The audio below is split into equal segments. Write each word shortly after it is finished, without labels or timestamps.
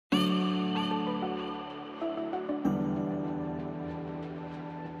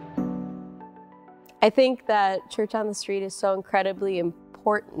I think that Church on the Street is so incredibly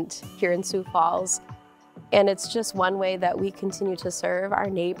important here in Sioux Falls. And it's just one way that we continue to serve our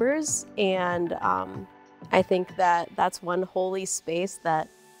neighbors. And I think that that's one holy space that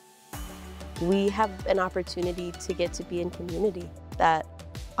we have an opportunity to get to be in community that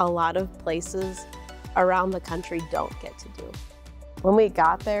a lot of places around the country don't get to do. When we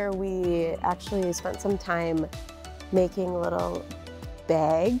got there, we actually spent some time making little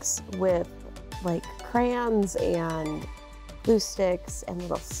bags with like crayons and glue sticks and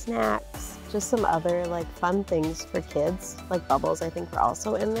little snacks, just some other like fun things for kids, like bubbles I think were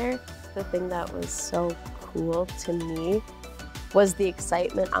also in there. The thing that was so cool to me was the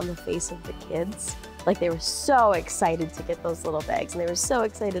excitement on the face of the kids. Like they were so excited to get those little bags, and they were so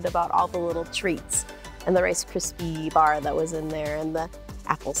excited about all the little treats and the Rice Krispie bar that was in there and the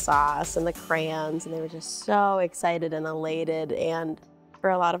applesauce and the crayons, and they were just so excited and elated. And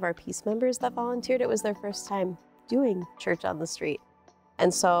for a lot of our Peace members that volunteered, it was their first time doing Church on the Street.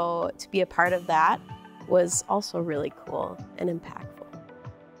 And so to be a part of that was also really cool and impactful.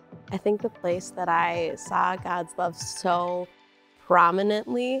 I think the place that I saw God's love so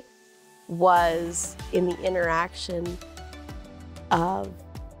prominently was in the interaction of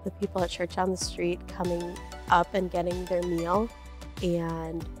the people at Church on the Street coming up and getting their meal,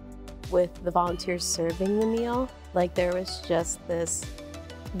 and with the volunteers serving the meal. Like there was just this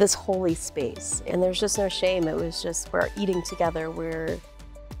holy space, and there's just no shame. It was just, we're eating together, we're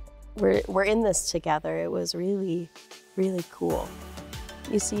in this together. It was really, really cool.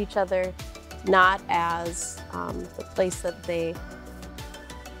 You see each other not as the place that they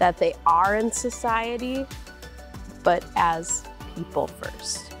are in society, but as people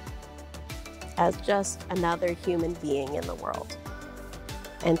first, as just another human being in the world.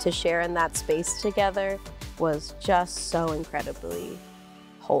 And to share in that space together was just so incredibly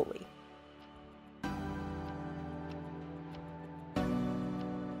holy.